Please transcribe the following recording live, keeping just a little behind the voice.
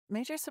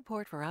Major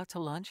support for Out to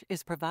Lunch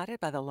is provided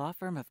by the law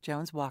firm of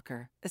Jones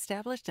Walker,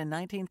 established in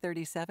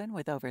 1937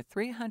 with over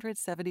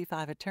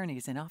 375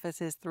 attorneys in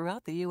offices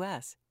throughout the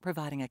U.S.,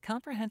 providing a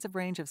comprehensive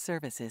range of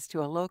services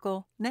to a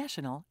local,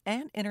 national,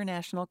 and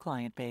international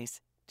client base.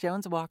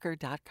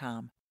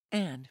 JonesWalker.com.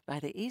 And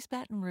by the East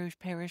Baton Rouge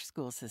Parish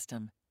School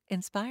System,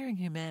 inspiring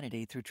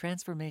humanity through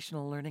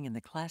transformational learning in the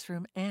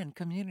classroom and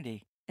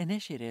community.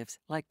 Initiatives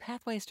like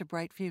Pathways to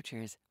Bright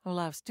Futures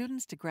allow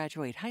students to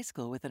graduate high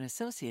school with an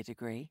associate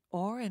degree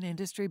or an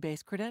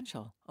industry-based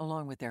credential,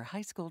 along with their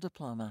high school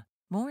diploma.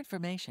 More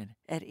information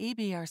at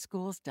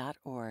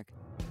ebrschools.org.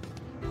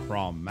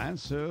 From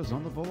Mansur's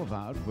on the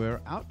Boulevard,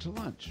 we're out to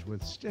lunch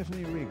with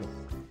Stephanie Regal.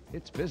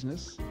 It's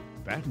business,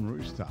 Baton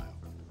Rouge style.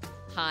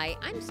 Hi,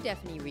 I'm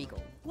Stephanie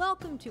Regal.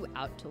 Welcome to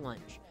Out to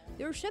Lunch.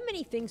 There are so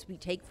many things we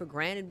take for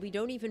granted we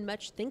don't even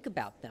much think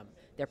about them.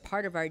 They're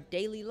part of our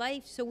daily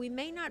life, so we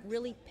may not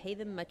really pay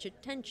them much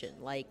attention,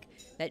 like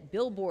that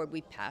billboard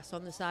we pass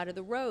on the side of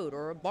the road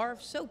or a bar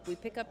of soap we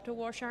pick up to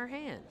wash our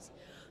hands.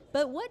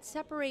 But what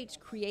separates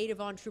creative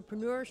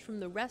entrepreneurs from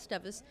the rest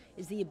of us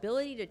is the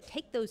ability to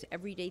take those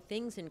everyday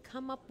things and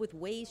come up with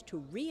ways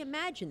to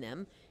reimagine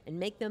them and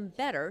make them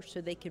better so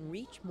they can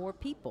reach more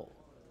people.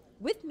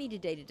 With me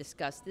today to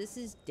discuss this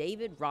is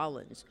David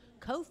Rollins,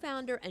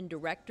 co-founder and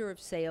director of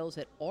sales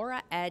at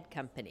Aura Ad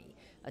Company,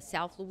 a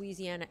South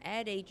Louisiana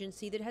ad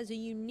agency that has a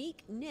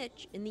unique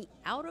niche in the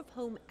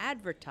out-of-home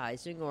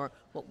advertising, or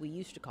what we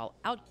used to call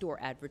outdoor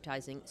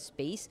advertising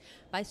space,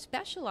 by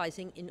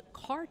specializing in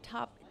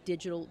car-top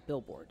digital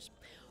billboards.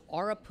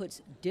 Aura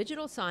puts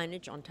digital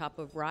signage on top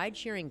of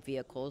ride-sharing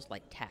vehicles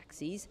like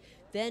taxis,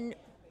 then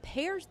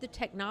pairs the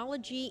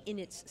technology in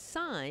its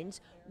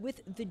signs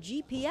with the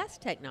GPS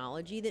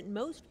technology that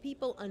most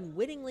people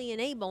unwittingly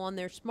enable on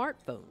their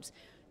smartphones.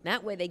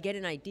 That way they get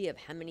an idea of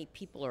how many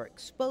people are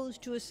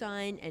exposed to a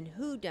sign and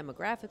who,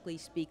 demographically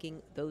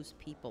speaking, those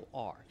people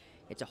are.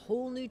 It's a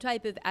whole new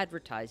type of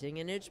advertising,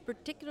 and it's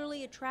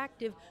particularly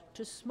attractive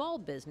to small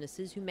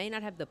businesses who may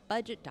not have the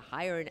budget to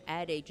hire an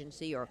ad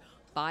agency or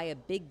buy a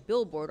big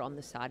billboard on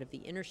the side of the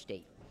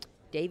interstate.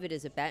 David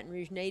is a Baton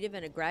Rouge native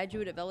and a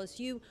graduate of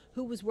LSU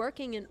who was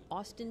working in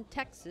Austin,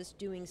 Texas,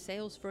 doing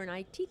sales for an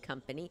IT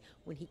company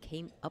when he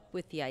came up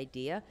with the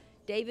idea.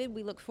 David,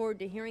 we look forward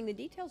to hearing the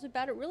details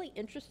about a really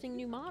interesting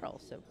new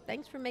model. So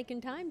thanks for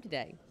making time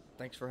today.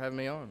 Thanks for having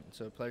me on. It's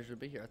a pleasure to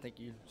be here. I think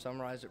you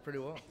summarized it pretty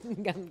well.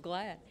 I'm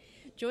glad.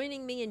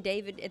 Joining me and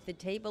David at the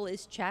table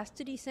is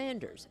Chastity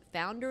Sanders,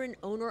 founder and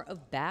owner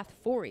of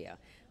Bathphoria,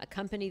 a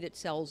company that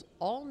sells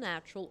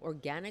all-natural,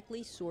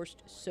 organically sourced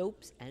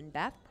soaps and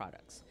bath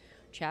products.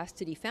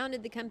 Chastity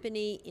founded the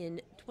company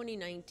in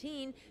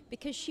 2019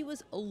 because she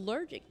was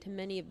allergic to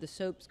many of the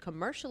soaps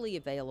commercially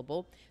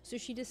available, so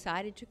she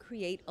decided to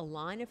create a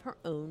line of her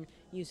own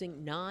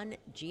using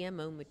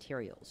non-GMO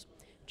materials.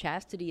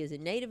 Chastity is a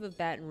native of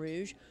Baton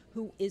Rouge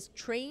who is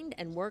trained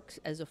and works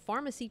as a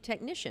pharmacy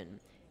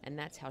technician, and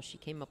that's how she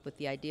came up with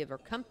the idea of her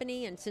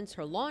company. And since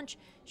her launch,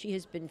 she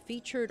has been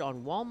featured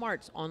on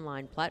Walmart's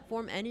online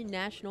platform and in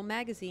national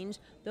magazines,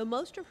 though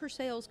most of her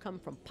sales come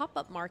from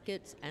pop-up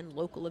markets and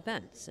local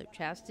events. So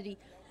Chastity,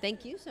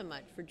 thank you so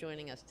much for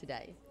joining us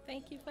today.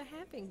 Thank you for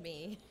having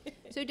me.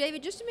 So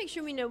David, just to make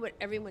sure we know what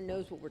everyone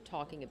knows what we're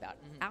talking about,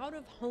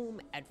 out-of-home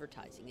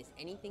advertising is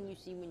anything you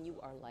see when you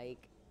are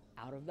like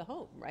out of the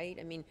home, right?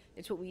 I mean,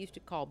 it's what we used to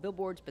call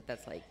billboards, but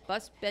that's like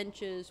bus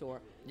benches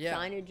or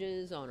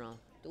signages on a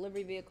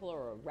delivery vehicle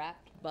or a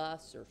wrapped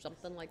bus or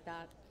something like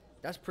that?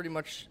 That's pretty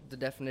much the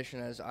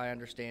definition as I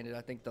understand it.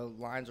 I think the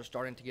lines are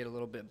starting to get a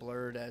little bit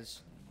blurred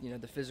as,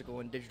 the physical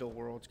and digital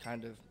worlds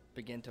kind of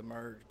begin to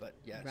merge, but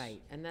yes.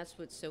 Right, and that's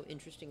what's so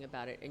interesting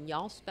about it. And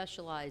y'all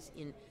specialize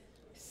in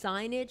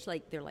signage,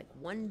 like they're like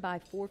 1 by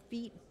 4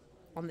 feet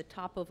on the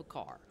top of a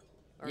car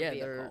or a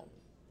vehicle.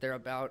 They're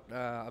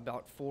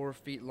about 4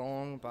 feet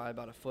long by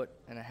about 1.5 foot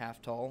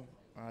tall,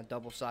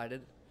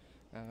 double-sided,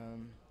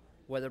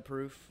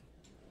 weatherproof,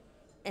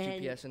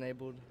 and GPS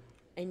enabled.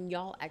 And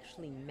y'all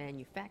actually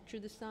manufacture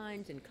the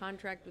signs and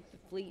contract with the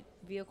fleet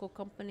vehicle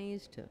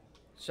companies to?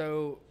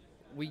 So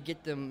we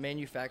get them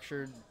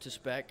manufactured to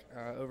spec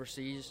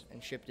overseas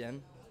and shipped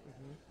in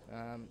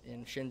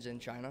Shenzhen,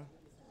 China.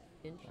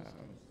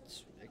 Interesting.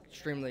 It's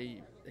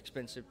extremely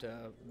expensive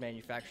to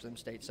manufacture them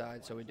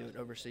stateside, so we do it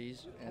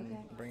overseas and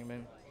bring them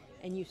in.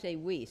 And you say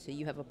we, so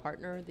you have a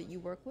partner that you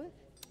work with?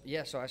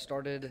 Yeah, so I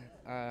started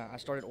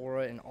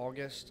Aura in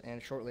August,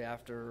 and shortly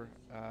after,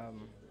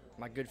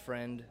 my good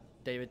friend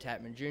David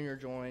Tatman Jr.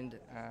 joined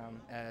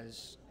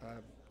as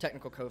a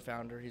technical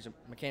co-founder. He's a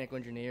mechanical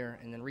engineer,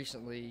 and then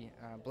recently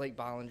Blake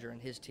Bollinger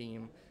and his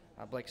team.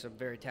 Blake's a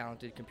very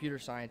talented computer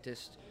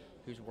scientist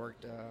who's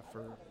worked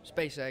for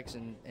SpaceX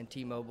and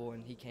T-Mobile,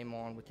 and he came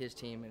on with his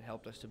team and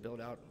helped us to build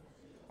out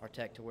our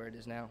tech to where it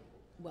is now.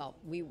 Well,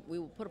 we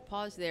will put a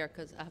pause there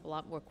because I have a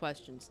lot more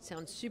questions. It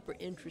sounds super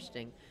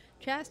interesting.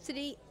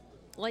 Chastity,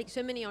 like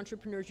so many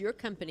entrepreneurs, your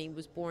company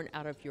was born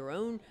out of your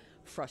own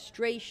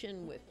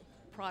frustration with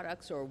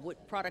products or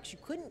what products you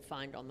couldn't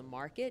find on the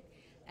market,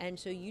 and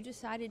so you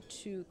decided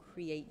to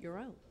create your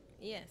own.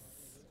 Yes.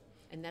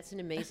 And that's an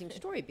amazing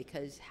story,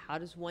 because how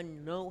does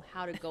one know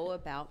how to go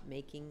about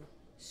making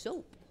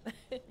soap?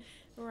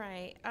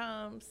 Right.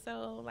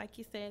 So, like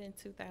you said, in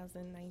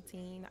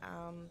 2019,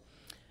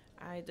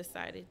 I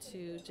decided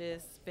to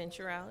just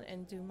venture out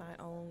and do my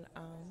own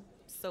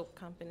soap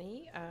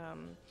company.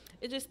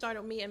 It just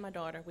started with me and my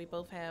daughter. We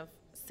both have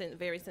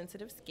very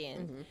sensitive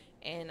skin,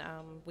 and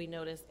we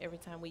noticed every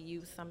time we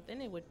use something,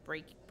 it would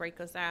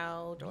break us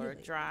out or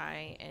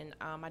dry. And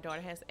my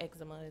daughter has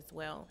eczema as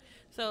well.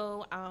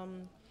 So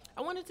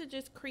I wanted to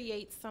just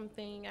create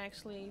something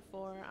actually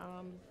for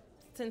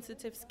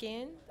sensitive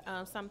skin,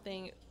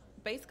 something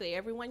basically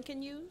everyone can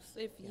use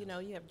if you know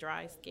you have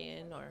dry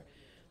skin or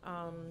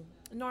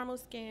normal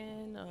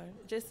skin or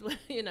just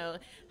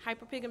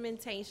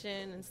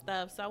hyperpigmentation and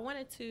stuff. So I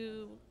wanted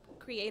to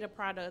create a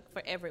product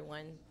for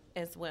everyone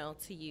as well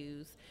to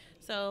use.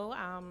 So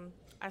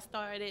I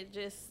started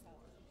just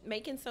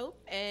making soap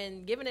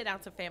and giving it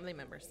out to family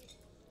members.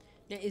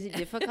 Now, is it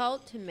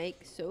difficult to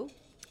make soap?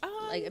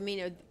 Like, I mean,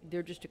 are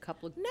there just a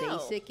couple of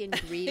basic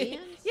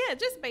ingredients? Yeah,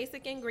 just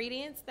basic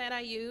ingredients that I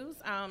use.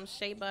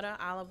 Shea butter,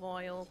 olive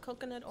oil,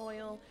 coconut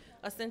oil,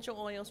 essential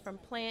oils from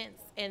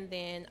plants, and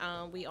then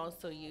we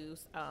also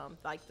use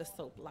like the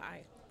soap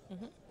lye.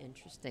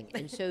 Interesting.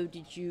 And so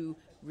did you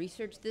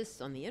research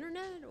this on the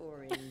internet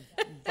or in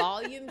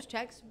volumes,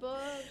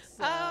 textbooks?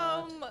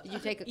 Did you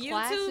take a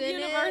class YouTube in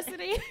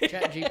University?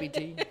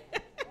 ChatGPT.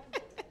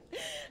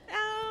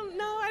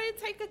 No, I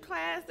didn't take a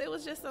class. It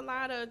was just a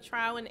lot of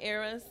trial and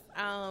errors,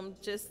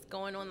 just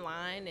going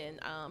online and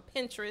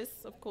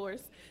Pinterest, of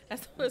course.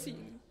 That's what you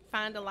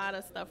find a lot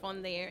of stuff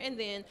on there. And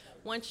then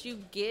once you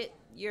get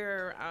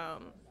your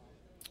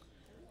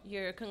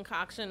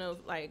concoction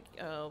of like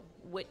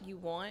what you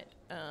want,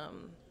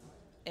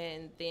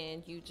 and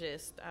then you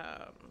just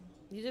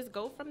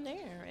go from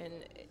there, and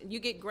you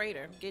get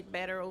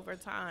better over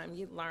time.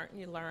 You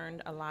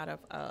learned a lot of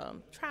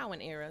trial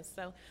and errors.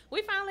 So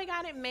we finally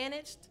got it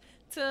managed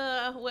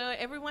to where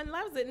everyone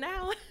loves it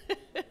now.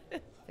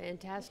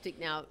 Fantastic.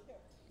 Now,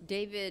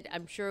 David,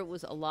 I'm sure it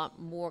was a lot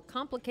more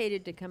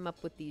complicated to come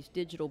up with these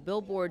digital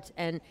billboards,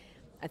 and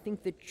I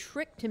think the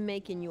trick to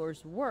making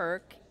yours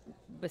work,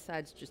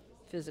 besides just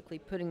physically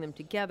putting them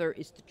together,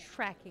 is the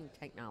tracking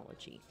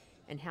technology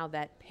and how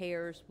that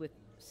pairs with,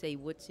 say,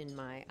 what's in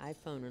my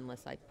iPhone,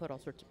 unless I put all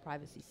sorts of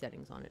privacy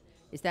settings on it.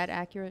 Is that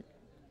accurate?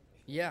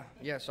 Yeah.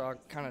 So I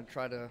kind of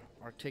try to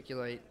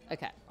articulate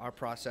Okay. our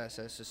process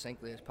as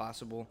succinctly as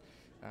possible.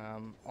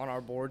 On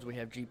our boards, we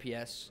have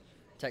GPS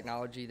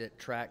technology that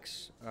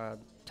tracks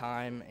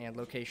time and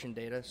location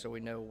data, so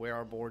we know where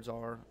our boards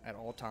are at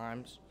all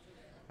times.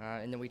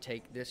 And then we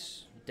take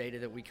this data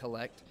that we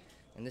collect,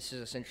 and this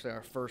is essentially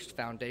our first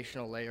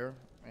foundational layer.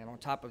 And on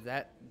top of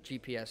that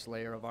GPS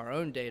layer of our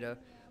own data,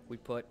 we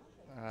put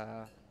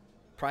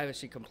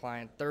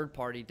privacy-compliant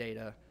third-party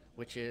data,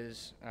 which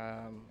is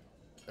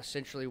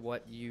essentially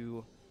what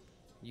you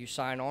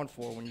sign on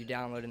for when you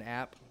download an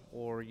app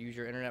or use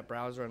your internet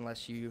browser.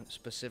 Unless you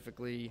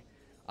specifically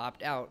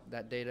opt out,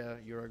 that data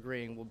you're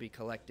agreeing will be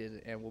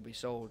collected and will be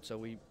sold. So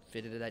we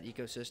fit into that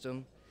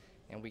ecosystem,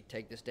 and we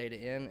take this data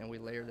in and we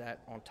layer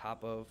that on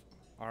top of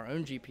our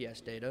own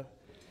GPS data.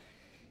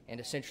 And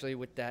essentially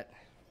with that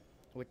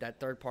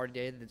third-party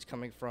data that's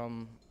coming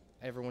from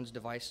everyone's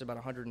devices, about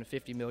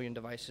 150 million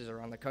devices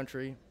around the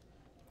country,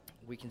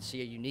 we can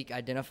see a unique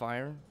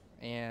identifier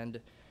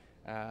and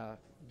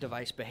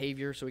device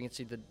behavior, so we can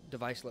see the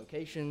device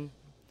location,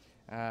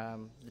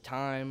 the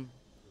time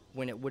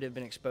when it would have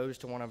been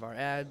exposed to one of our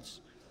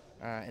ads,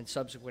 and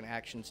subsequent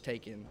actions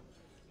taken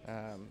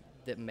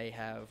that may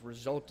have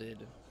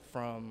resulted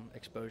from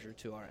exposure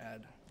to our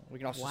ad. We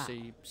can also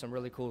see some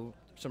really cool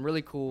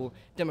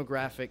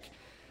demographic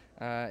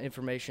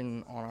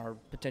information on our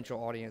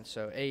potential audience,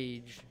 so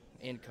age,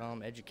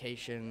 income,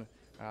 education,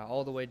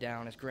 all the way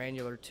down as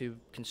granular to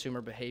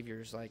consumer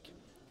behaviors, like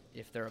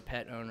if they're a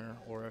pet owner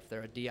or if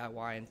they're a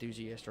DIY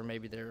enthusiast, or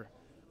maybe they're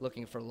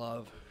looking for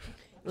love.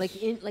 Like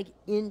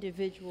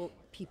individuals.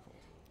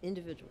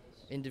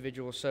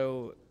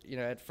 So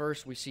at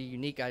first we see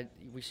unique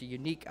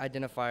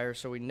identifiers,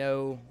 so we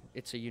know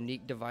it's a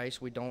unique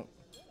device. We don't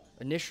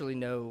initially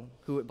know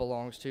who it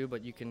belongs to,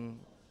 but you can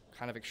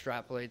kind of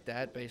extrapolate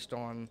that based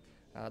on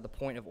the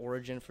point of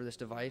origin for this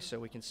device, so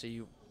we can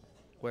see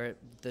where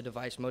the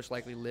device most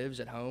likely lives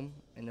at home,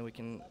 and then we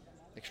can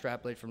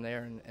extrapolate from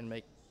there and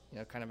make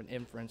kind of an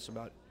inference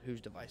about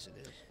whose device it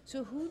is.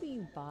 So who do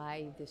you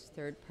buy this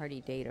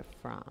third-party data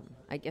from?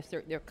 I guess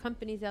there are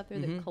companies out there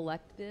that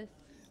collect this?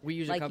 We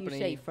use like a company,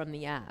 you say, from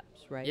the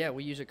apps, right? Yeah,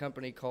 we use a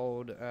company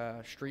called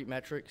Street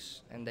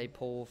Metrics, and they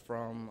pull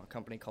from a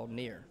company called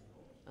Near.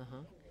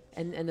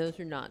 And those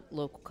are not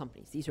local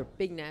companies. These are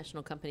big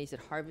national companies that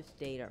harvest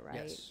data, right?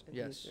 Yes, of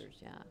yes. users,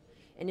 yeah.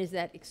 And is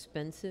that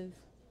expensive?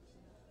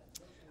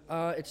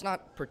 It's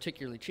not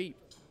particularly cheap,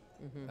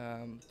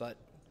 but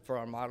for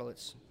our model,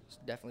 it's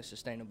definitely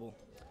sustainable.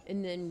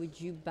 And then would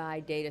you buy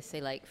data,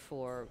 say, like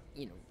for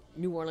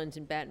New Orleans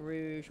and Baton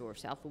Rouge or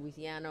South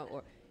Louisiana,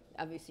 or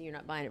Obviously, you're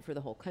not buying it for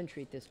the whole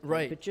country at this point,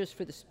 Right. but just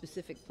for the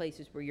specific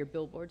places where your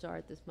billboards are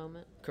at this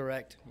moment?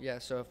 Correct. Yeah.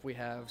 So if we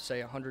have,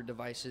 say, 100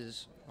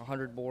 devices,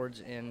 100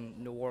 boards in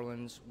New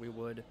Orleans, we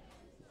would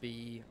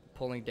be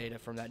pulling data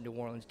from that New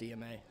Orleans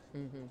DMA.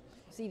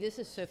 See, this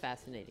is so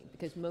fascinating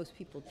because most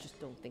people just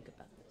don't think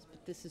about this,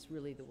 but this is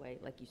really the way,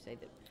 like you say,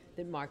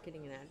 that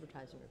marketing and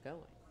advertising are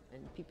going,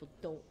 and people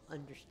don't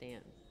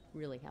understand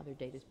really how their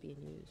data is being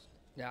used.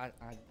 Yeah,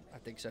 I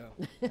think so.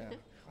 Yeah, I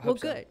Well, hope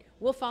so. good.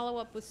 We'll follow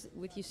up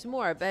with you some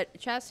more. But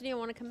Chastity, I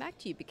want to come back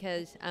to you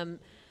because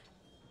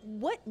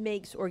what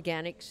makes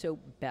organic soap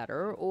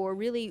better, or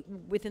really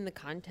within the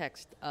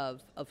context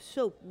of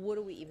soap, what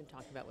are we even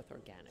talking about with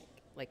organic?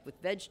 Like with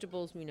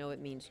vegetables, we know it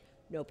means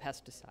no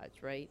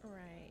pesticides, right?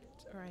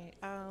 Right.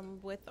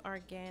 With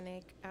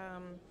organic,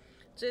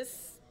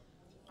 just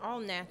all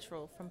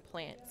natural from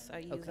plants. I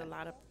use Okay. a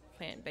lot of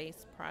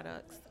plant-based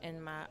products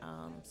in my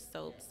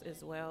soaps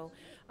as well.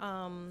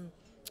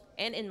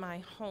 And in my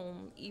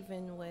home,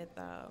 even with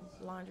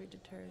laundry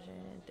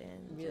detergent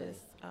and Really?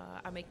 just,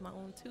 I make my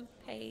own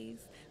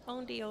toothpaste,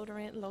 own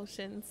deodorant,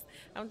 lotions.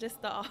 I'm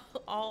just the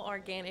all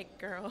organic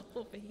girl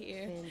over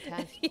here.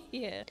 Fantastic.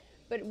 Yeah.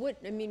 But what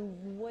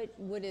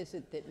is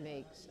it that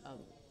makes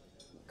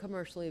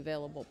commercially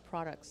available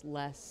products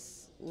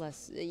less,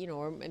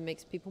 or it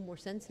makes people more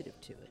sensitive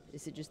to it?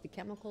 Is it just the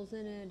chemicals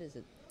in it? Is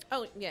it?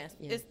 Oh yes,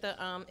 Yeah.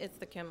 it's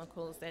the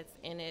chemicals that's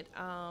in it.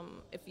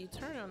 If you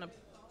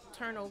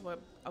turn over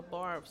a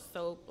bar of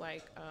soap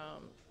like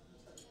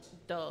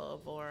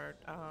Dove or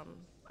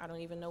I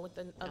don't even know what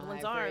the other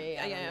ones are. Ivory,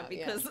 I don't know,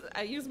 because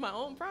I use my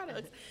own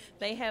products.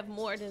 They have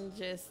more than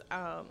just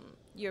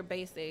your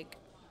basic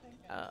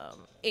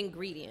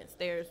ingredients.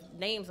 There's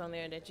names on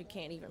there that you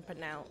can't even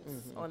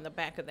pronounce on the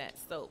back of that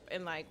soap.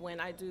 And like when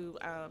I do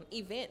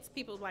events,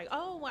 people are like,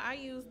 oh, well, I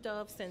use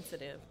Dove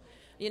Sensitive.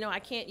 I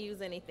can't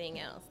use anything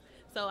else.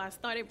 So I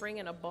started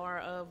bringing a bar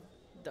of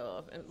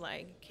Dove and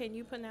like, can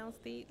you pronounce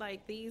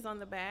these on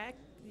the back?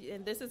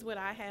 And this is what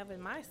I have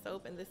in my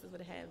soap, and this is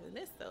what I have in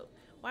this soap.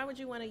 Why would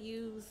you want to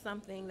use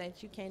something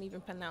that you can't even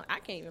pronounce? I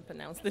can't even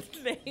pronounce the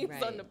names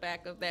Right. on the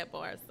back of that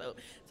bar. So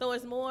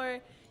it's more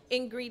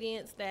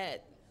ingredients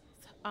that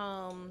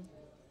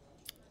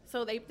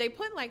so they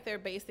put like their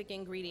basic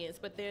ingredients,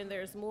 but then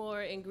there's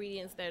more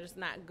ingredients that is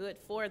not good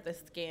for the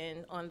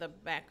skin on the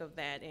back of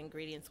that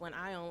ingredients when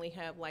I only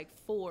have like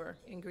 4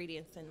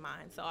 ingredients in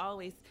mine. So I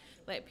always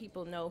let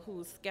people know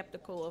who's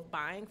skeptical of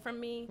buying from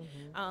me.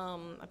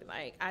 I'd be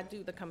like, I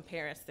do the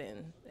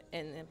comparison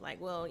and they're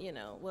like, well,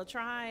 we'll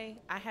try.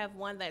 I have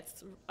one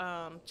that's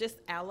just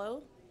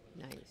aloe.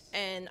 Nice.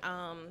 And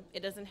it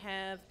doesn't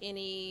have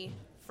any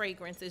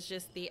fragrance. It's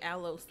just the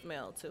aloe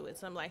smell to it.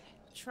 So I'm like,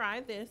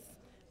 try this.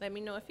 Let me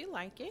know if you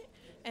like it.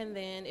 And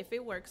then if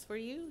it works for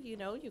you, you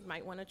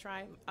might want to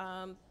try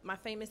my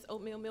famous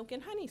oatmeal milk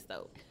and honey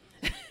soap.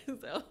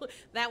 So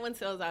that one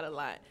sells out a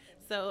lot.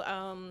 So,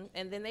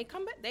 and then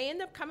they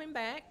end up coming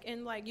back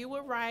and like, you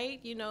were right.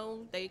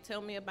 They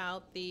tell me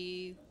about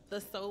the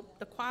soap,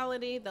 the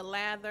quality, the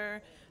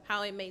lather,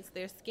 how it makes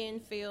their skin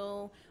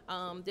feel,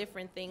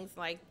 different things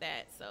like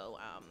that. So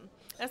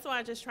that's why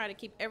I just try to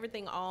keep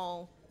everything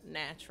all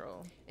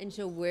natural. And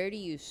so where do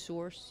you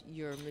source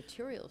your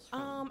materials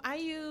from? I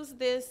use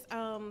this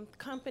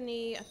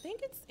company, I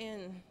think it's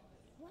in,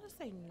 I want to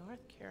say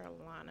North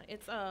Carolina.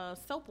 It's a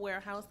soap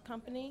warehouse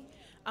company.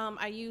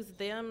 I use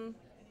them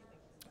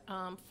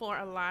for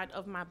a lot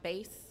of my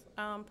base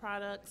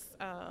products.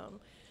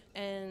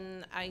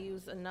 And I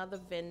use another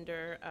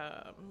vendor,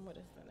 what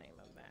is the name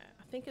of that?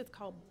 I think it's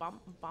called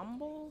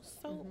Bumble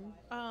Soap.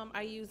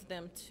 I use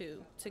them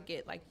too to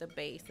get like the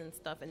base and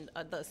stuff and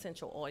the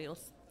essential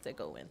oils to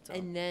go into.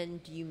 And then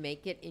do you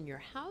make it in your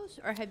house,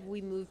 or have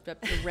we moved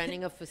up to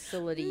renting a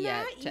facility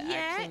yet Not to actually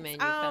yet.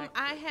 manufacture?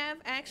 I have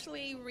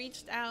actually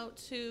reached out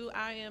to,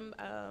 I am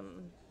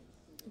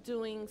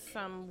doing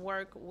some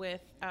work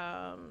with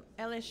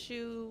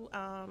LSU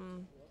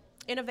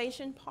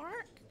Innovation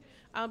Park.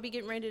 I'll be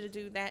getting ready to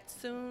do that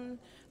soon.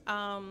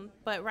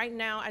 But right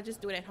now, I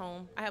just do it at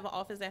home. I have an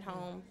office at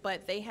home,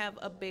 but they have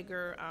a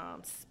bigger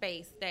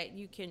space that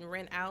you can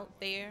rent out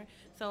there.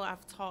 So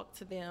I've talked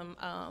to them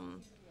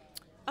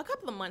a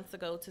couple of months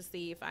ago to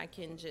see if I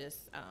can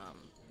just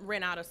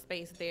rent out a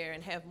space there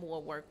and have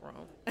more work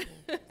room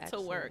to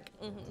Excellent. work.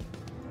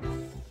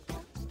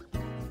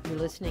 You're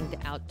listening to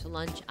Out to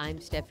Lunch.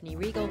 I'm Stephanie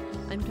Riegel.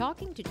 I'm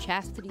talking to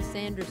Chastity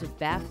Sanders of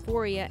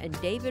Bathforia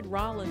and David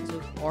Rollins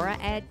of Aura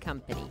Ad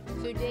Company.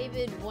 So,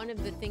 David, one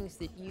of the things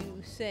that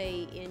you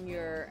say in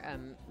your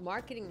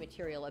marketing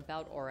material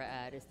about Aura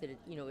Ad is that it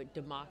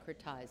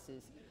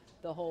democratizes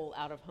the whole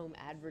out-of-home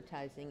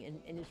advertising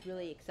and is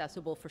really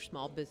accessible for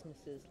small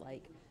businesses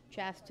like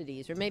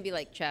Chastity's, or maybe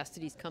like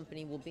Chastity's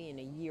company will be in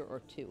a year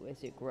or two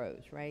as it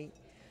grows, right?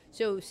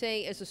 So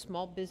say as a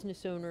small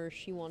business owner,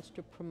 she wants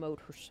to promote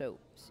her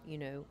soaps,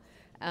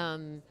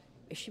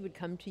 she would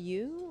come to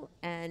you,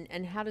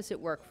 and how does it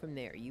work from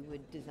there? You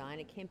would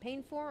design a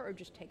campaign for her, or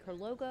just take her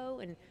logo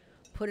and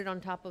put it on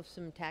top of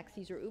some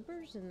taxis or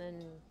Ubers and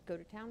then go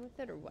to town with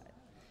it, or what?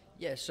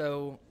 Yeah,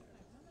 so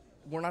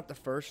we're not the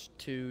first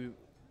to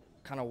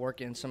kind of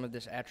working some of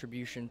this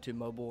attribution to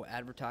mobile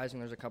advertising.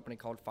 There's a company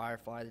called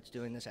Firefly that's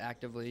doing this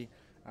actively,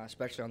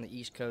 especially on the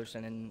East Coast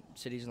and in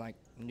cities like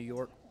New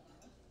York.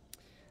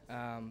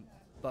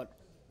 But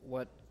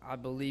what I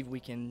believe we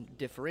can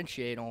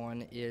differentiate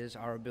on is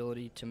our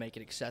ability to make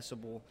it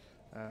accessible.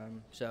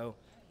 So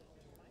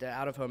the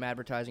out-of-home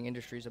advertising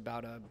industry is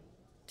about a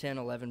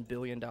 $10-11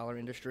 billion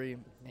industry,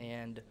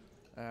 and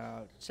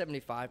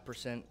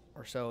 75%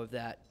 or so of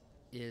that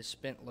is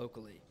spent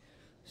locally.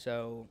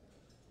 So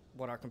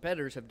what our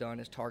competitors have done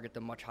is target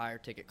the much higher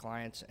ticket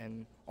clients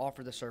and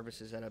offer the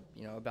services at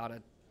about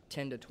a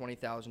 $10,000 to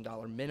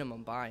 $20,000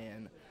 minimum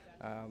buy-in,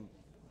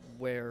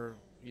 where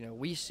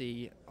we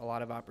see a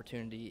lot of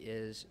opportunity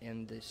is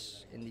in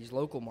these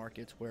local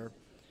markets where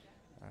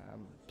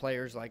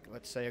players like,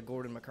 let's say, a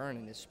Gordon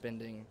McKernan is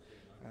spending,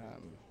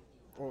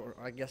 or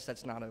I guess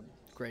that's not a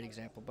great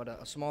example, but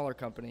a smaller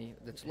company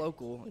that's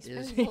local he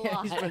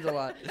spends a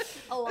lot.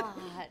 A lot.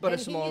 But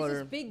and a smaller. He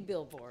uses big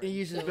billboards. He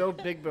uses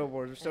big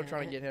billboards. We're still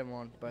trying to get him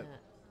on, but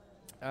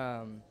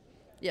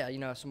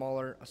a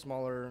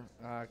smaller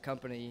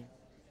company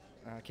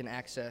can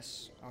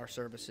access our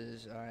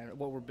services. And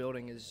what we're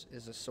building is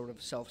a sort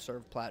of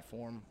self-serve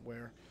platform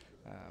where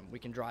we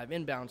can drive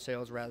inbound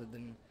sales rather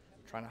than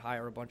trying to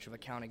hire a bunch of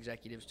account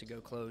executives to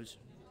go close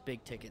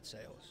big ticket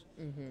sales.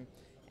 Mm-hmm.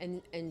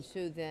 And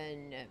so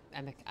then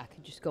I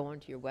could just go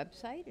onto your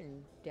website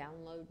and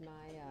download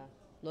my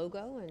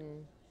logo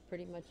and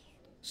pretty much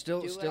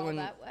do it all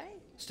that way?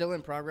 Still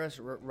in progress.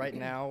 Right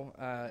now,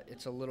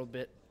 it's a little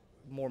bit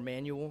more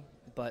manual,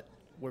 but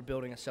we're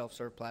building a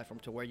self-serve platform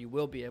to where you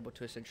will be able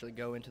to essentially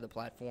go into the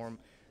platform,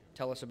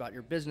 tell us about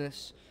your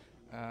business,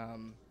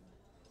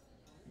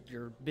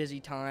 your busy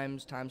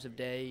times of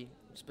day,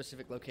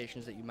 specific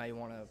locations that you may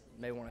want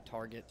to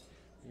target.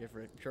 If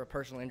you're a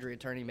personal injury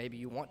attorney, maybe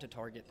you want to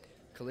target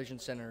collision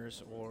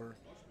centers or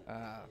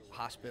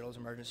hospitals,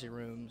 emergency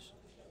rooms,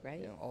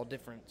 right? All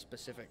different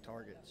specific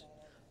targets.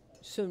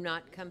 So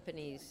not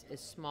companies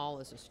as small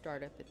as a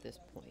startup at this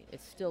point.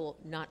 It's still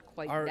not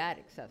quite that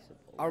accessible.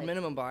 Our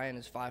minimum buy-in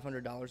is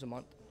 $500 a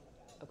month.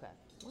 Okay.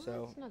 Well,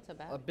 so that's not so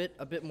bad.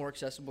 A bit more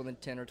accessible than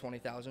 10 or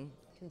 20,000.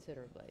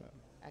 Considerably.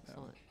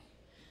 Excellent.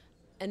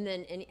 And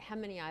then how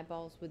many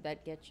eyeballs would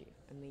that get you?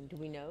 I mean, do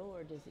we know,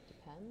 or does it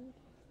depend?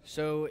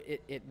 So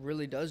it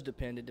really does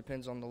depend. It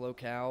depends on the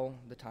locale,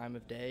 the time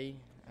of day.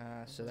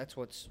 So that's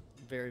what's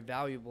very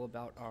valuable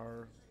about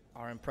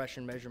our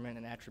impression measurement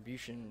and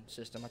attribution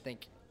system. I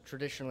think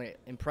traditionally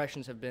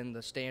impressions have been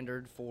the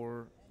standard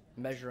for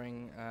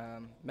measuring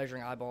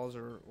eyeballs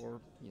or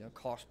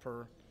cost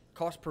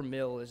per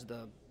mil is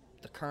the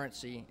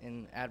currency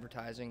in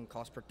advertising,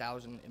 cost per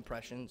 1,000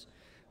 impressions.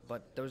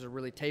 But those are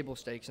really table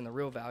stakes, and the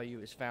real value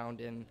is found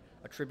in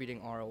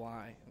attributing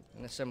ROI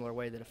in a similar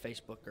way that a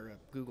Facebook or a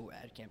Google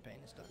ad campaign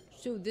is done.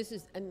 So this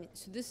is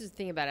the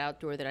thing about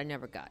outdoor that I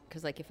never got,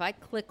 because like if I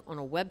click on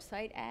a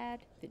website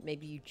ad that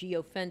maybe you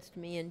geo-fenced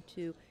me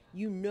into,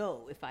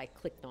 if I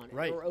clicked on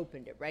it or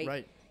opened it, right?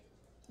 Right.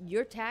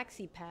 Your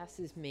taxi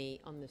passes me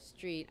on the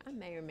street, I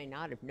may or may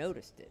not have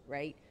noticed it,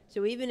 right?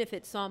 So even if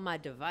it saw my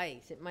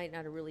device, it might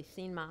not have really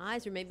seen my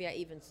eyes, or maybe I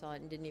even saw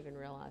it and didn't even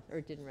realize, or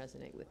it didn't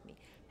resonate with me.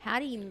 How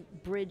do you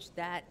bridge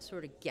that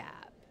sort of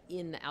gap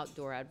in the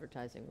outdoor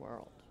advertising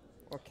world?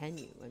 Or can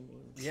you? I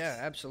mean, yeah,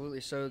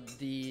 absolutely. So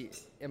the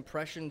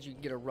impressions, you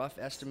can get a rough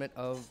estimate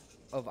of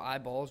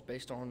eyeballs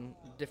based on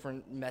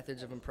different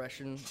methods of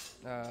impression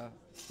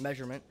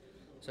measurement.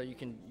 So you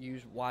can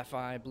use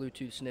Wi-Fi,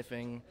 Bluetooth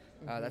sniffing.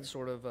 That's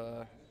sort of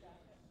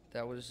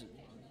that was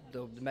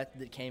the method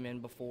that came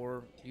in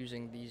before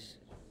using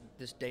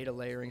this data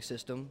layering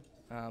system.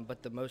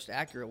 But the most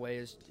accurate way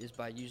is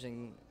by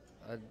using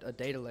a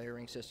data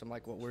layering system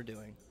like what we're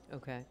doing.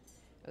 Okay.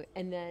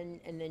 And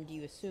then do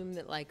you assume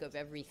that like of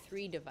every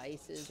 3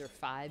 devices or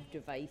 5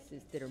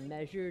 devices that are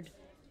measured,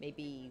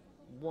 maybe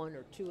 1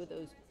 or 2 of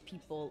those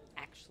people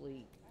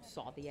actually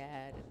saw the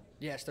ad?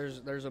 Yes,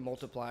 there's a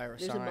multiplier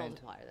assigned. There's a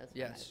multiplier, that's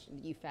yes.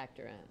 What you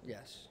factor in.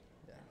 Yes.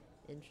 Yeah.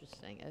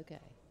 Interesting. Okay.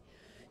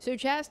 So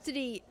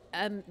Chastity,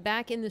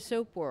 back in the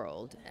soap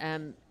world,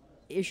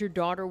 is your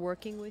daughter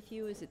working with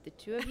you? Is it the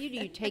two of you? Do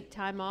you take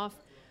time off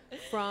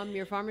from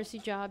your pharmacy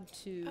job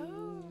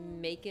to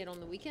make it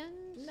on the weekends?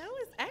 No,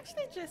 it's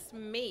actually just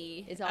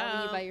me. It's all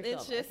you by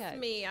yourself. It's just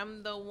me.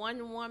 I'm the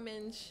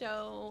one-woman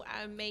show.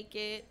 I make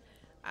it,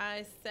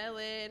 I sell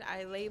it,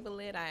 I label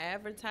it, I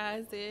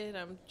advertise it.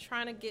 I'm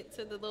trying to get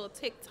to the little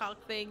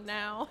TikTok thing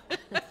now.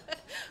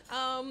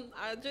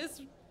 I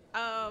just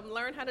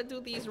learned how to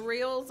do these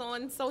reels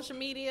on social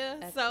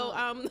media. So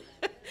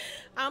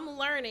I'm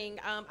learning.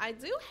 I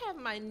do have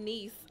my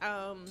niece.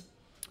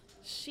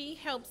 She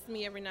helps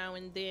me every now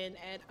and then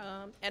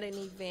at an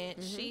event.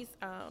 Mm-hmm. She's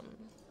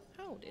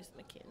how old is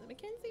Mackenzie?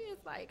 Mackenzie is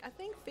like, I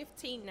think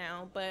 15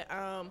 now, but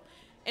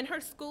in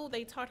her school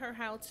they taught her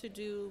how to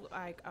do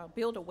like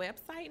build a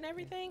website and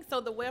everything.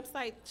 So the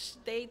website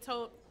they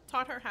told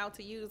taught her how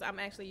to use. I'm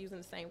actually using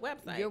the same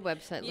website. Your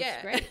website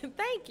looks great.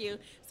 Thank you.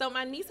 So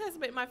my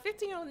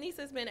 15-year-old niece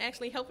has been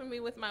actually helping me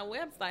with my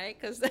website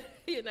because,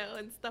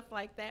 and stuff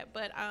like that.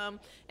 But,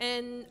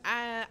 and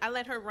I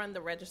let her run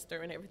the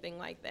register and everything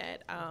like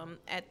that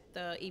at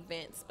the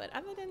events. But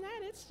other than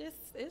that, it's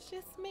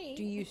just me.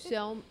 Do you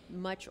sell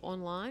much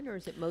online, or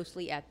is it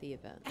mostly at the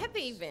event? At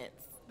the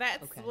events.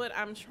 That's Okay. what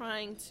I'm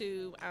trying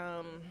to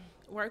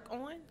work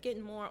on,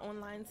 getting more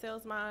online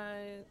sales. My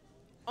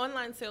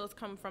online sales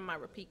come from my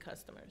repeat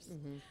customers.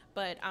 Mm-hmm.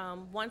 But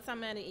once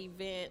I'm at an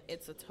event,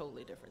 it's a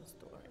totally different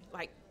story.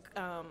 Like,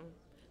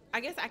 I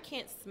guess I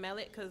can't smell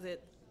it because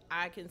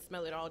I can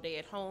smell it all day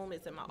at home.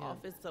 It's in my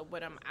office. So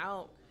when I'm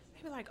out,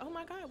 people are like, oh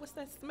my God, what's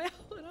that smell?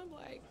 And I'm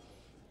like,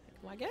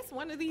 well, I guess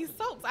one of these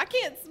soaps. I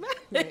can't smell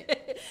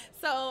it. Right.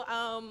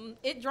 So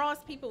it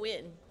draws people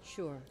in.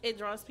 Sure. It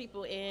draws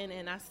people in,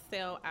 and I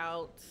sell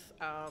out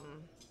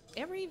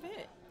every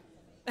event.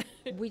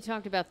 We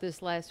talked about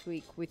this last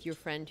week with your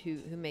friend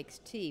who makes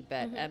tea,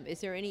 but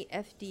is there any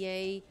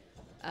FDA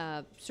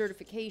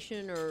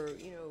certification or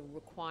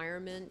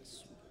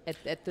requirements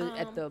at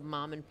the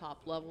mom and pop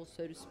level,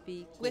 so to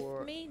speak? With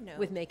or me, no.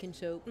 With making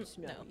soaps,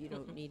 no. no. You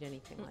don't need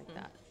anything like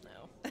that. No.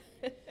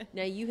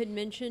 Now, you had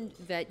mentioned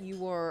that you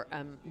were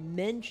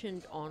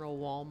mentioned on a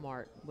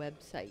Walmart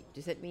website.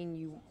 Does that mean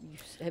you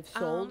have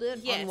sold it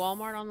yes. on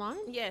Walmart online?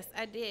 Yes,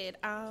 I did.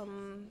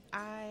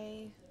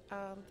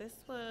 This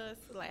was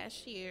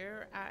last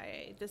year.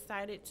 I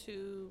decided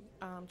to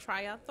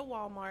try out the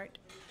Walmart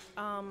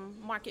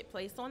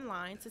marketplace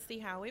online to see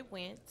how it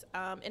went,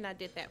 and I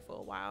did that for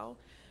a while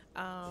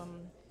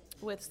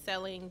with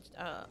selling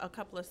a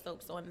couple of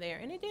soaps on there,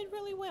 and it did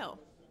really well.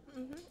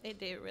 It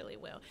did really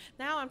well.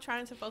 Now I'm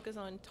trying to focus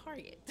on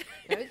Target.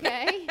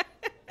 Okay.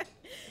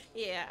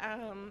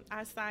 Yeah,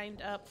 I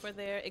signed up for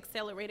their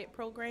accelerated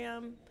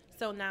program,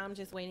 so now I'm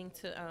just waiting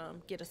to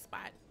get a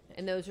spot.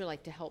 And those are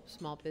like to help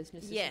small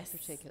businesses Yes. in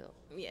particular.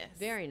 Yes.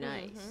 Very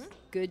nice.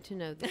 Good to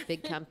know that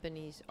big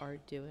companies are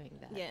doing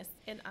that. Yes,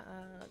 and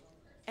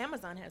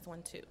Amazon has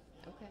one too.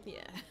 Okay.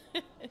 Yeah.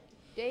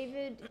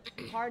 David,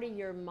 part of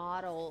your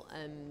model,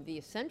 an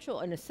essential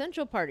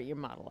part of your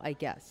model, I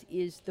guess,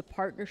 is the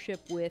partnership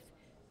with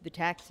the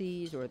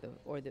taxis or the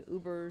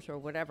Ubers or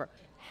whatever.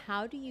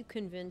 How do you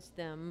convince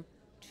them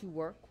to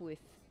work with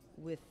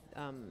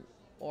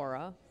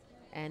Aura,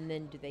 and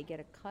then do they get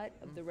a cut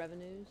of the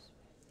revenues?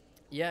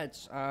 Yeah,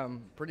 it's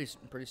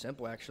pretty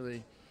simple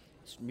actually.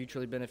 It's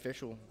mutually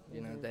beneficial. You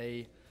know,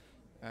 they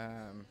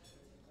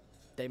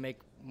make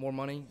more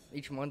money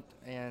each month,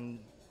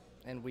 and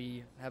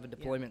we have a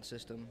deployment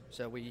system.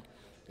 So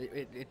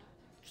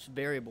it's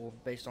variable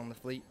based on the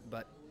fleet,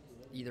 but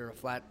either a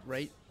flat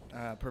rate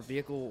per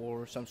vehicle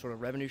or some sort of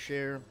revenue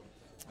share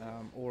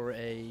or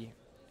a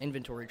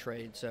inventory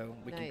trade. So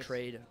we can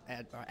trade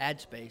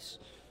ad space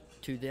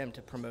to them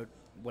to promote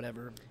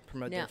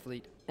their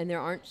fleet. And there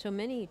aren't so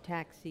many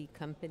taxi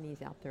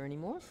companies out there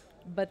anymore,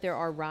 but there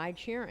are ride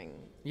sharing.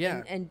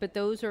 Yeah. But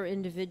those are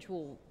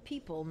individual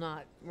people,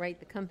 not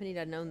the company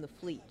that own the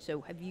fleet.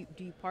 So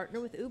do you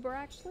partner with Uber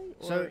actually?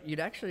 Or? So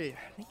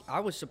I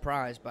was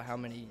surprised by how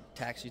many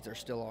taxis there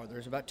still are.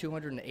 There's about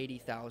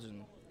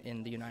 280,000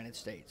 in the United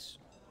States,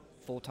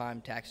 full-time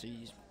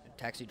taxi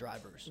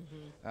drivers.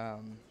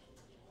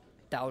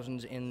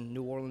 Thousands in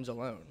New Orleans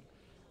alone.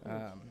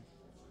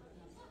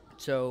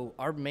 So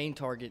our main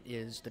target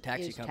is the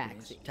taxi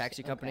companies,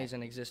 companies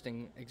and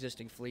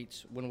existing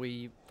fleets. When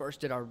we first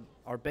did our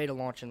beta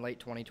launch in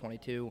late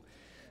 2022,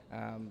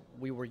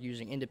 we were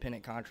using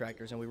independent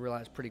contractors, and we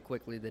realized pretty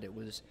quickly that it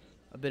was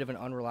a bit of an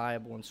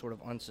unreliable and sort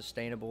of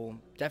unsustainable.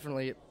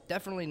 Definitely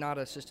not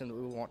a system that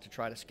we want to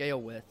try to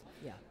scale with.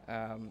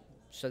 Yeah.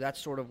 So that's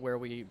sort of where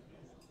we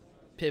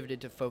pivoted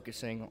to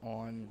focusing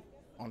on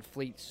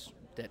fleets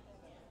that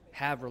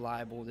have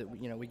reliable, that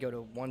we go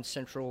to one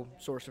central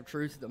source of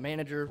truth, the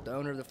manager, the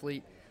owner of the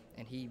fleet,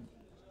 and he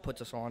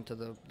puts us on to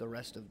the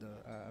rest of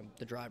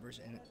the drivers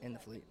in the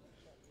fleet.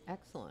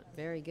 Excellent.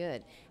 Very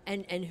good.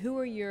 And who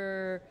are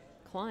your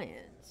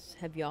clients?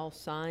 Have you all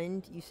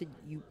signed? You said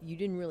you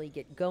didn't really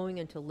get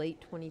going until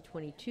late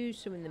 2022,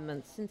 so in the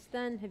months since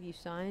then, have you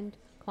signed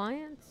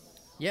clients?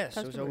 Yes.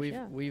 So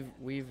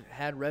we've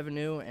had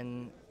revenue,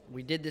 and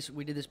we did this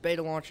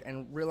beta launch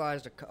and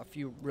realized a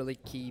few really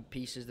key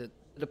pieces. That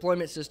the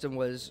deployment system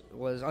was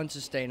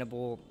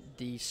unsustainable.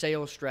 The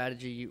sales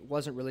strategy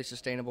wasn't really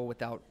sustainable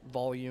without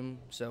volume,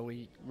 so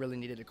we really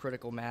needed a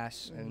critical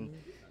mass. And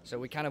so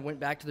we kind of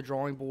went back to the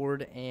drawing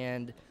board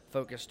and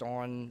focused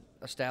on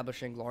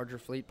establishing larger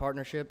fleet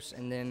partnerships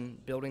and then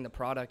building the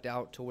product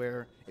out to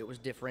where it was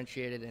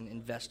differentiated and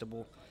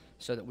investable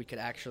so that we could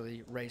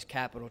actually raise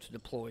capital to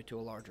deploy to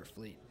a larger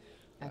fleet.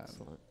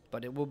 Excellent.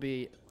 But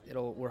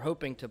we're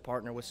hoping to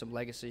partner with some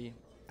legacy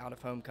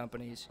out-of-home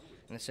companies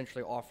and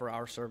essentially offer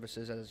our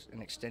services as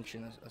an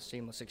extension, a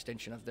seamless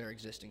extension of their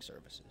existing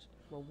services.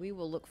 Well, we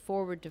will look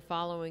forward to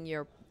following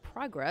your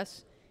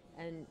progress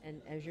and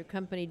as your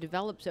company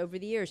develops over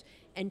the years.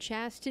 And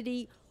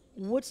Chastity,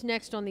 what's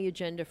next on the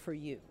agenda for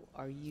you?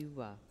 Are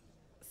you...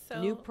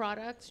 New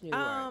products, new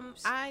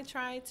works. I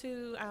try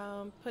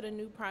to put a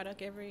new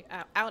product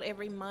out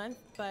every month,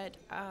 but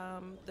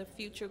the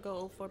future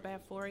goal for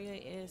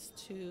Batforia is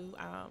to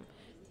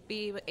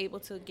be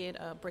able to get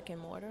a brick and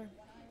mortar.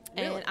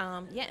 Really?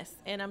 And yes,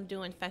 and I'm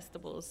doing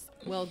festivals.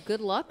 Well,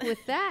 good luck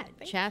with that.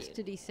 Thank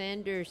Chastity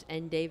Sanders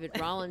and David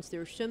Rollins.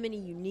 There are so many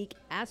unique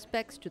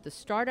aspects to the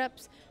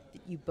startups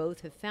that you both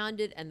have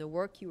founded and the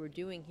work you are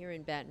doing here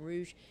in Baton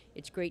Rouge.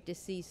 It's great to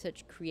see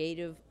such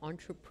creative,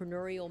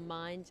 entrepreneurial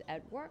minds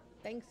at work.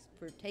 Thanks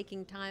for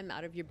taking time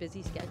out of your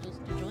busy schedules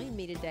to join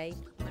me today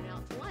on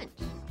Out to Lunch.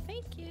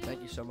 Thank you.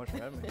 Thank you so much for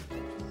having me.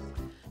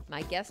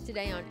 My guests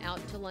today on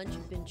Out to Lunch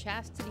have been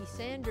Chastity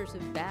Sanders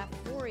of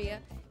Batforia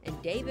and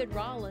David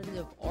Rollins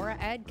of Aura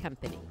Ad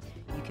Company.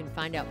 You can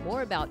find out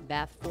more about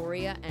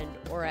Batforia and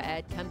Aura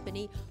Ad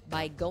Company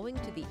by going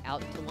to the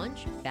Out to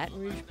Lunch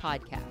Baton Rouge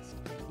podcast.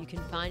 You can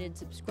find and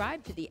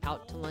subscribe to the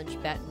Out to Lunch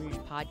Baton Rouge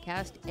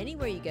podcast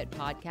anywhere you get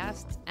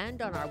podcasts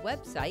and on our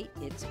website,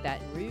 it's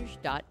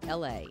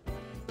batonrouge.la.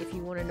 If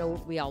you want to know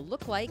what we all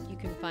look like, you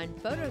can find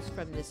photos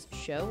from this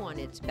show on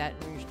its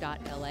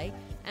batonrouge.la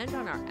and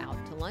on our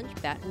Out to Lunch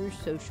Baton Rouge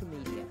social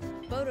media.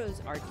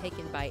 Photos are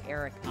taken by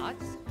Eric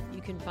Otts.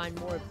 You can find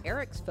more of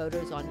Eric's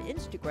photos on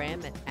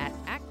Instagram at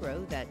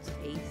Acro, that's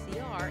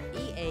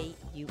ACREAUX.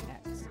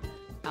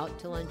 Out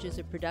to Lunch is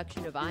a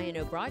production of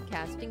INO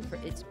Broadcasting for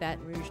its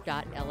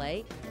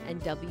batonrouge.la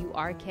and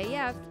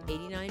WRKF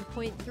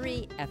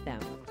 89.3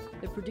 FM.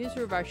 The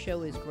producer of our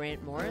show is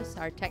Grant Morris.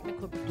 Our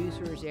technical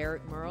producer is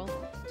Eric Merle.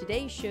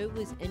 Today's show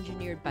was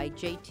engineered by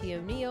J.T.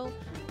 O'Neill.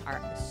 Our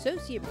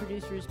associate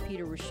producer is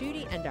Peter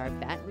Raschuti, and our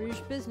Baton Rouge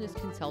business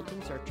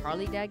consultants are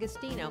Charlie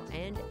D'Agostino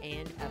and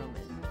Ann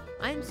Edelman.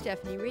 I'm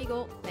Stephanie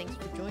Riegel. Thanks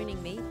for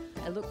joining me.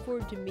 I look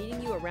forward to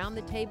meeting you around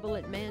the table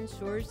at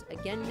Mansour's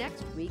again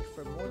next week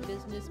for more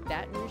business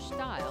Baton Rouge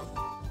style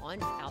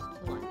on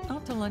Out to Lunch.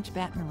 Out to Lunch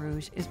Baton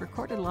Rouge is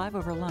recorded live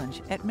over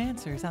lunch at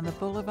Mansour's on the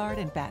Boulevard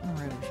in Baton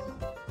Rouge.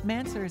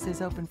 Mansour's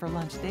is open for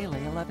lunch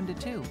daily 11 to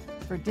 2,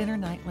 for dinner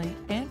nightly,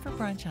 and for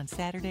brunch on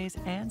Saturdays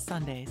and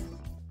Sundays.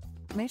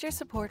 Major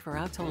support for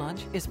Out to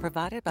Lunch is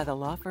provided by the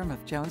law firm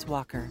of Jones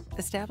Walker,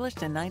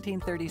 established in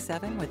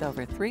 1937 with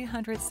over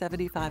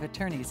 375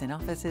 attorneys in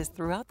offices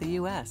throughout the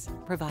U.S.,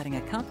 providing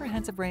a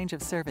comprehensive range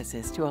of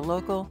services to a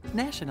local,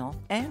 national,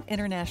 and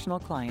international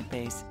client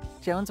base.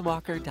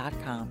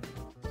 JonesWalker.com.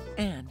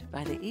 And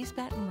by the East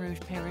Baton Rouge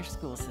Parish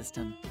School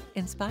System,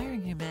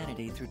 inspiring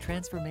humanity through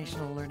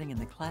transformational learning in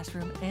the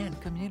classroom and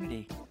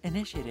community.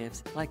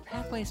 Initiatives like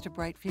Pathways to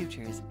Bright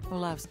Futures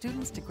allow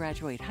students to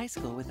graduate high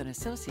school with an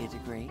associate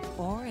degree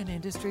or an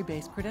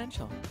industry-based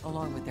credential,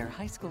 along with their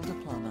high school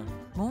diploma.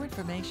 More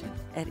information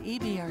at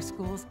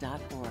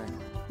ebrschools.org.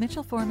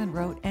 Mitchell Foreman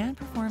wrote and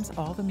performs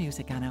all the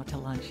music on Out to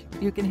Lunch.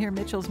 You can hear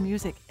Mitchell's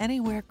music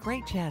anywhere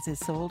great jazz is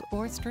sold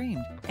or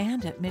streamed,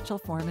 and at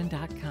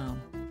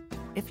mitchellforeman.com.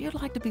 If you'd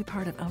like to be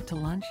part of Out to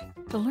Lunch,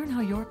 to learn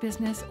how your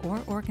business or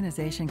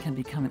organization can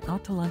become an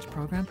Out to Lunch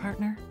program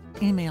partner,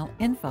 email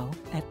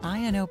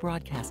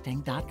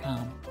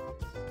info@inobroadcasting.com.